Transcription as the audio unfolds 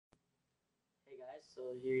So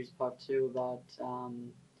here's part two about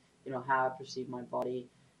how I perceive my body.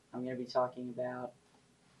 I'm going to be talking about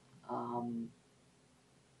um,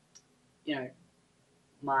 you know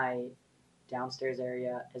my downstairs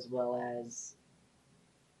area as well as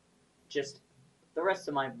just the rest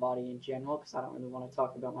of my body in general because I don't really want to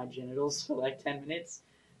talk about my genitals for like 10 minutes.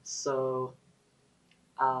 So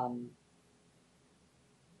um,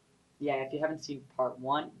 yeah, if you haven't seen part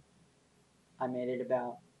one, I made it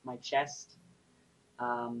about my chest,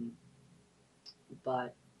 um,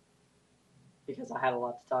 but because I had a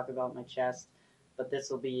lot to talk about my chest. But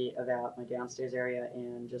this will be about my downstairs area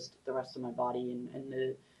and just the rest of my body and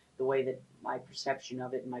the way that my perception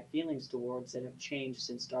of it and my feelings towards it have changed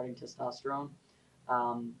since starting testosterone.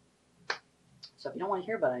 Um, so if you don't want to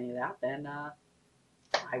hear about any of that, then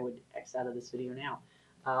I would X out of this video now.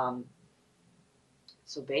 Um,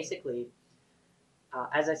 so basically,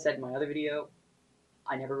 as I said in my other video,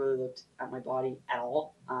 I never really looked at my body at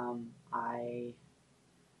all. I,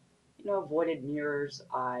 avoided mirrors.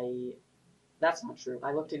 That's not true.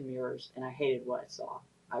 I looked in mirrors and I hated what I saw.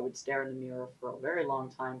 I would stare in the mirror for a very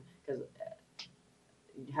long time because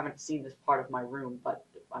you haven't seen this part of my room, but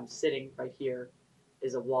I'm sitting right here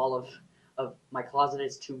is a wall of my closet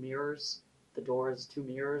is two mirrors, the door is two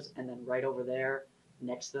mirrors, and then right over there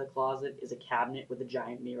next to the closet is a cabinet with a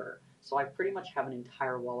giant mirror. So I pretty much have an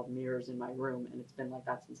entire wall of mirrors in my room, and it's been like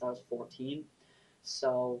that since I was 14.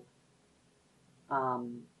 So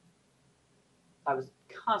um, I was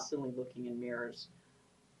constantly looking in mirrors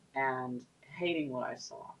and hating what I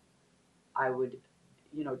saw. I would,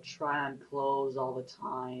 try on clothes all the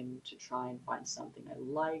time to try and find something I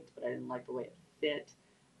liked, but I didn't like the way it fit,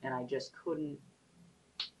 and I just couldn't,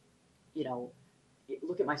 you know,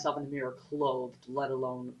 look at myself in the mirror clothed, let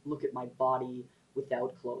alone look at my body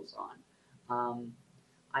without clothes on. Um,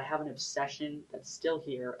 I have an obsession that's still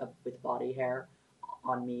here with body hair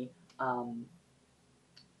on me. Um,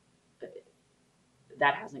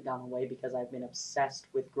 that hasn't gone away because I've been obsessed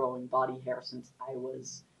with growing body hair since I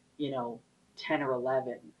was, 10 or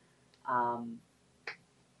 11. Um,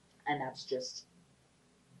 and that's just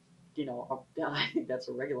I think that's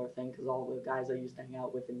a regular thing because all the guys I used to hang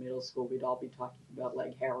out with in middle school, we'd all be talking about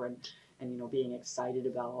leg hair and being excited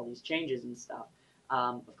about all these changes and stuff.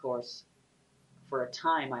 Of course, for a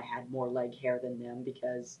time I had more leg hair than them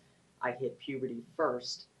because I hit puberty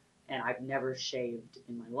first, and I've never shaved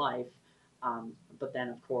in my life. But then,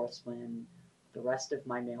 of course, when the rest of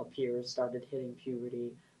my male peers started hitting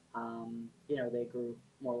puberty, they grew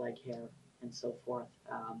more leg hair and so forth.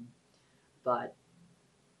 But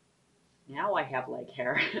now I have leg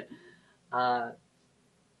hair. uh,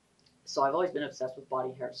 so I've always been obsessed with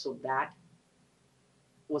body hair. So that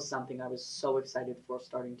was something I was so excited for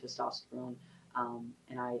starting testosterone.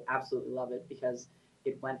 And I absolutely love it because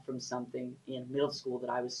it went from something in middle school that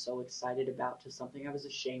I was so excited about to something I was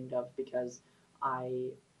ashamed of because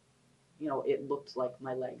it looked like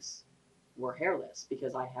my legs were hairless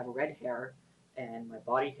because I have red hair and my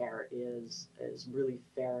body hair is really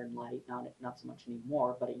fair and light. Not so much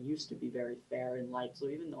anymore, but it used to be very fair and light. So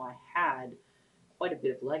even though I had quite a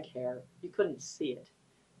bit of leg hair, you couldn't see it.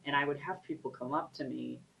 And I would have people come up to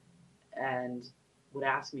me and would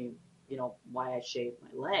ask me, why I shaved my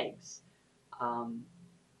legs, um,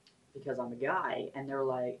 because I'm a guy, and they're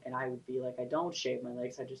like, and I would be like, I don't shave my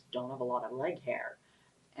legs, I just don't have a lot of leg hair,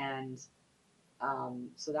 and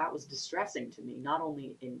so that was distressing to me, not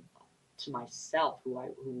only in to myself, who I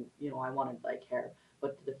wanted leg hair,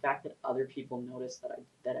 but the fact that other people noticed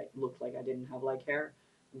that I looked like I didn't have leg hair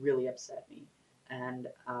really upset me, and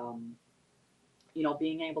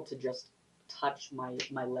being able to just touch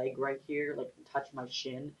my leg right here, like touch my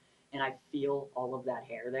shin, and I feel all of that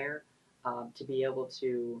hair there. To be able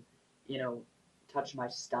to, you know, touch my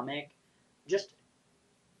stomach, just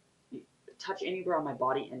touch anywhere on my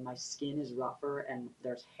body, and my skin is rougher and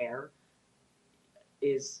there's hair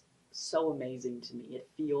is so amazing to me. It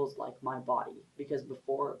feels like my body because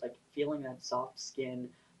before, like feeling that soft skin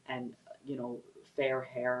and you know fair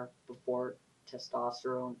hair before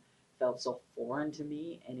testosterone felt so foreign to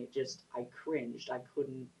me, and I cringed. I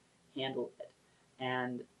couldn't handle it,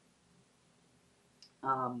 and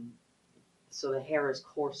um, so the hair is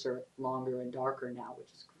coarser, longer, and darker now, which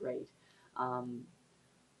is great. Um,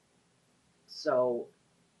 so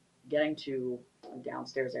getting to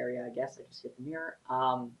downstairs area, I guess I just hit the mirror.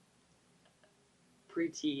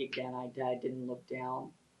 Pre-T again, I didn't look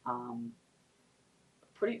down. Um,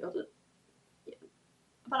 pretty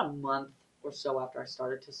about a month or so after I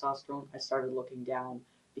started testosterone, I started looking down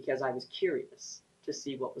because I was curious to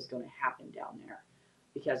see what was going to happen down there.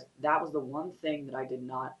 Because that was the one thing that I did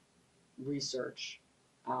not research.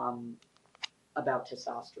 Um, about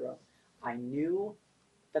testosterone. I knew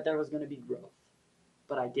that there was going to be growth,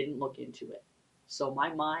 but I didn't look into it. So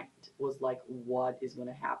my mind was like, what is going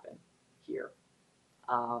to happen here?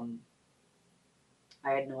 Um,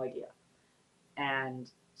 I had no idea. And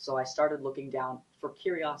so I started looking down for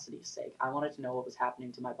curiosity's sake. I wanted to know what was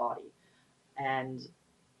happening to my body. And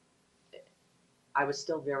I was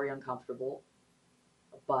still very uncomfortable,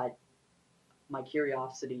 but my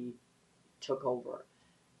curiosity took over.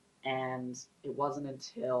 And it wasn't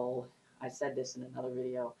until I said this in another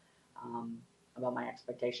video um, about my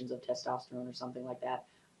expectations of testosterone or something like that,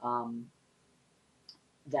 um,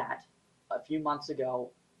 that a few months ago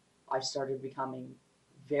I started becoming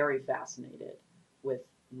very fascinated with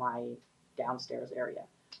my downstairs area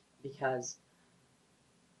because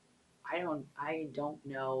I don't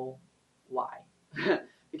know why.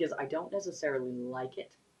 Because I don't necessarily like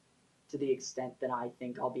it to the extent that I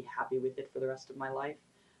think I'll be happy with it for the rest of my life.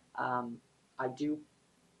 Um, I do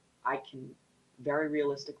I can very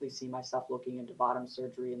realistically see myself looking into bottom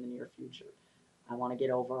surgery in the near future. I want to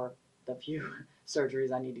get over the few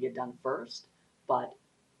surgeries I need to get done first, but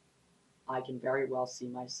I can very well see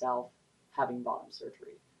myself having bottom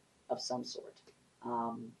surgery of some sort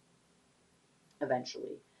um,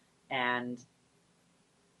 eventually. And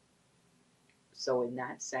so, in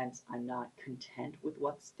that sense, I'm not content with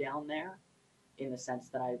what's down there in the sense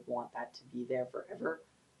that I want that to be there forever.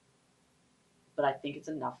 But I think it's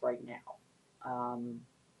enough right now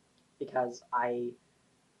because I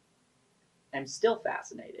am still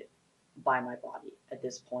fascinated by my body at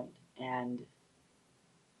this point, and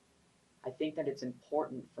I think that it's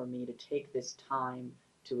important for me to take this time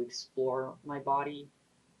to explore my body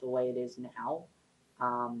the way it is now.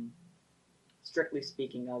 Um, Strictly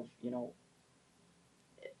speaking of,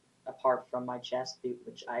 apart from my chest,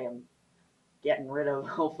 which I am getting rid of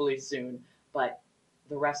hopefully soon, but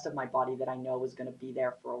the rest of my body that I know is going to be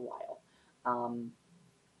there for a while. Um,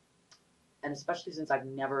 and especially since I've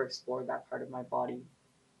never explored that part of my body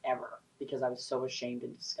ever because I was so ashamed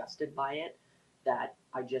and disgusted by it that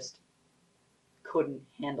I just couldn't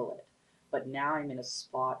handle it. But now I'm in a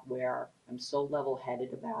spot where I'm so level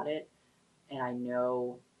headed about it, and I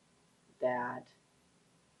know that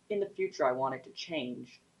in the future I want it to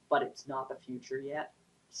change, but it's not the future yet.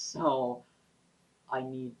 So I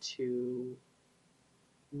need to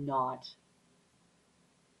not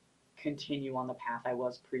continue on the path I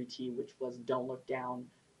was pre T, which was don't look down,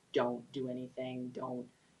 don't do anything, don't,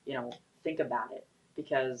 you know, think about it.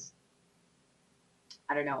 Because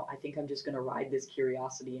I don't know, I think I'm just going to ride this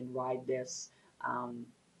curiosity and ride this um,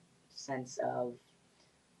 sense of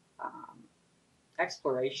um,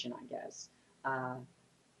 exploration, I guess. Uh,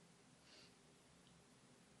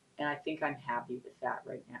 and I think I'm happy with that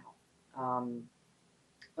right now.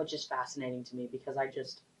 Which is fascinating to me because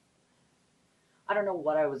I don't know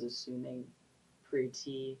what I was assuming pre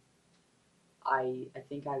T. I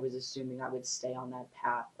think I was assuming I would stay on that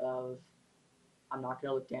path of I'm not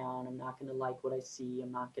going to look down, I'm not going to like what I see,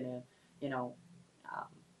 I'm not going to, you know, um,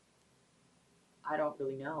 I don't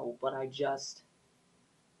really know, but I just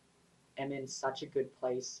am in such a good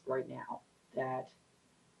place right now that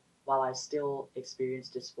while I still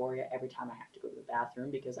experience dysphoria every time I have to go to the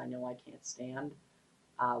bathroom because I know I can't stand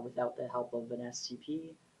without the help of an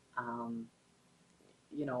SCP, um,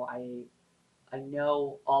 you know, I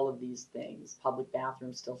know all of these things. Public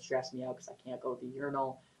bathrooms still stress me out because I can't go to the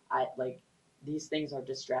urinal. I like these things are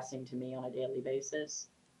distressing to me on a daily basis,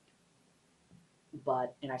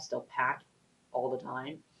 but and I still pack all the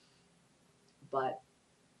time, but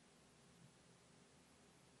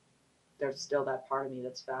there's still that part of me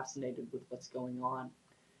that's fascinated with what's going on,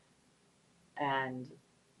 and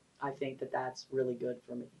I think that that's really good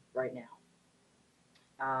for me right now.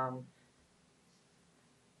 Um,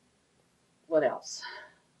 what else?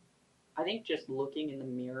 I think just looking in the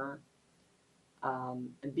mirror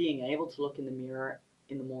and being able to look in the mirror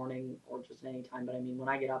in the morning or just any time, but I mean when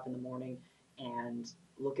I get up in the morning and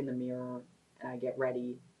look in the mirror and I get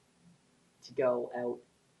ready to go out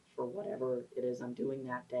for whatever it is I'm doing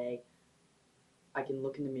that day, I can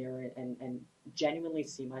look in the mirror and genuinely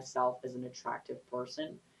see myself as an attractive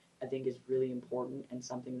person, I think is really important and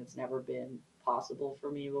something that's never been possible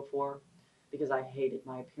for me before because I hated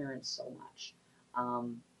my appearance so much.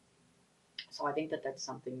 Um, so I think that that's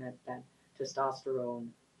something that testosterone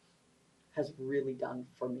has really done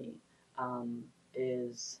for me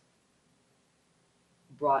is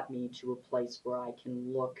brought me to a place where I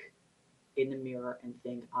can look in the mirror and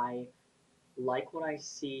think I like what I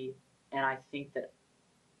see, and I think that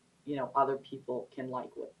other people can like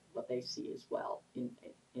what they see as well in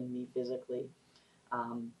me physically,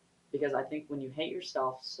 um, because I think when you hate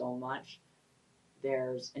yourself so much,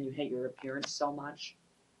 and you hate your appearance so much,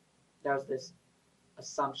 there's this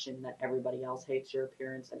assumption that everybody else hates your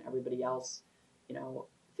appearance and everybody else,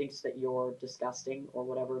 thinks that you're disgusting or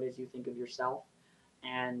whatever it is you think of yourself.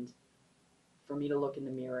 And for me to look in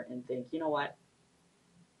the mirror and think, you know what,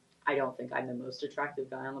 I don't think I'm the most attractive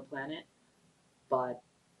guy on the planet, but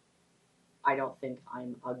I don't think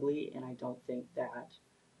I'm ugly, and I don't think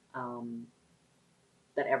um,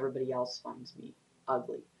 that everybody else finds me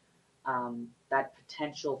ugly. That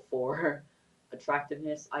potential for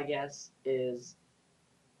attractiveness, I guess, is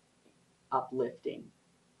uplifting.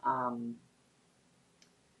 Um,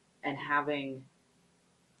 and having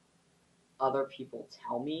other people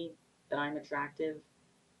tell me that I'm attractive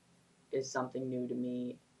is something new to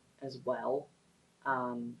me as well.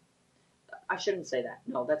 Um, I shouldn't say that.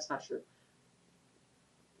 No, that's not true.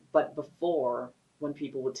 But before, when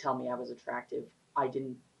people would tell me I was attractive, I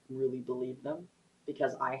didn't really believe them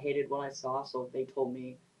because I hated what I saw. So if they told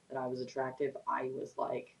me that I was attractive, I was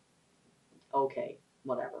like, okay,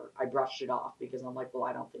 whatever. I brushed it off because I'm like, well,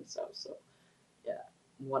 I don't think so. So yeah,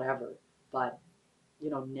 whatever. But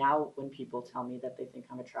now when people tell me that they think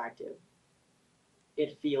I'm attractive,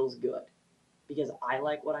 it feels good because I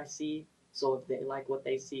like what I see. So if they like what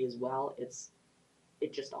they see as well,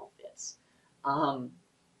 it just all fits. Um,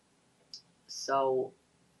 so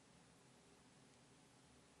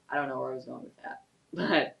I don't know where I was going with that,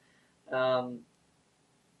 but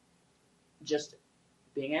just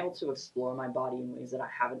being able to explore my body in ways that I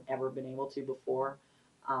haven't ever been able to before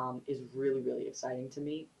is really, really exciting to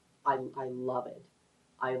me. I love it.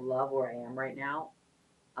 I love where I am right now.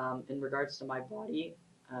 In regards to my body,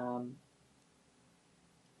 um,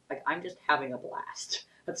 like I'm just having a blast.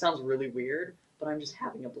 That sounds really weird, but I'm just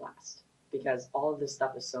having a blast because all of this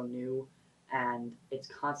stuff is so new and it's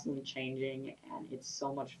constantly changing and it's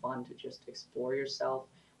so much fun to just explore yourself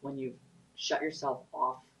when you've shut yourself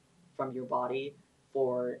off from your body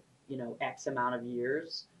for X amount of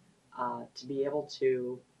years, to be able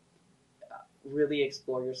to really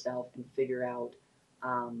explore yourself and figure out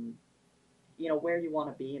um, where you want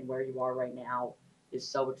to be and where you are right now is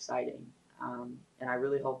so exciting. And I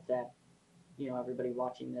really hope that everybody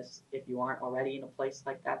watching this, if you aren't already in a place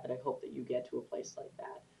like that, that I hope that you get to a place like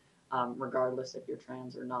that, regardless if you're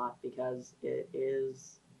trans or not, because it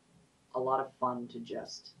is a lot of fun to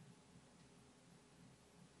just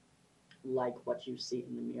like what you see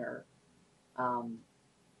in the mirror. Um,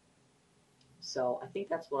 so I think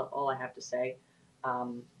that's all I have to say.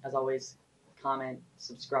 As always, comment,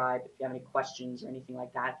 subscribe. If you have any questions or anything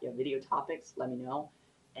like that, if you have video topics, let me know.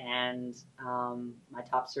 And my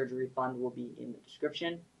top surgery fund will be in the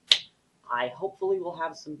description. I hopefully will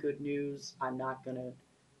have some good news. I'm not going to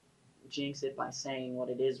jinx it by saying what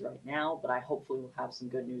it is right now, but I hopefully will have some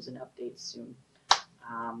good news and updates soon.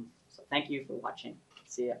 So thank you for watching.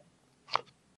 See ya.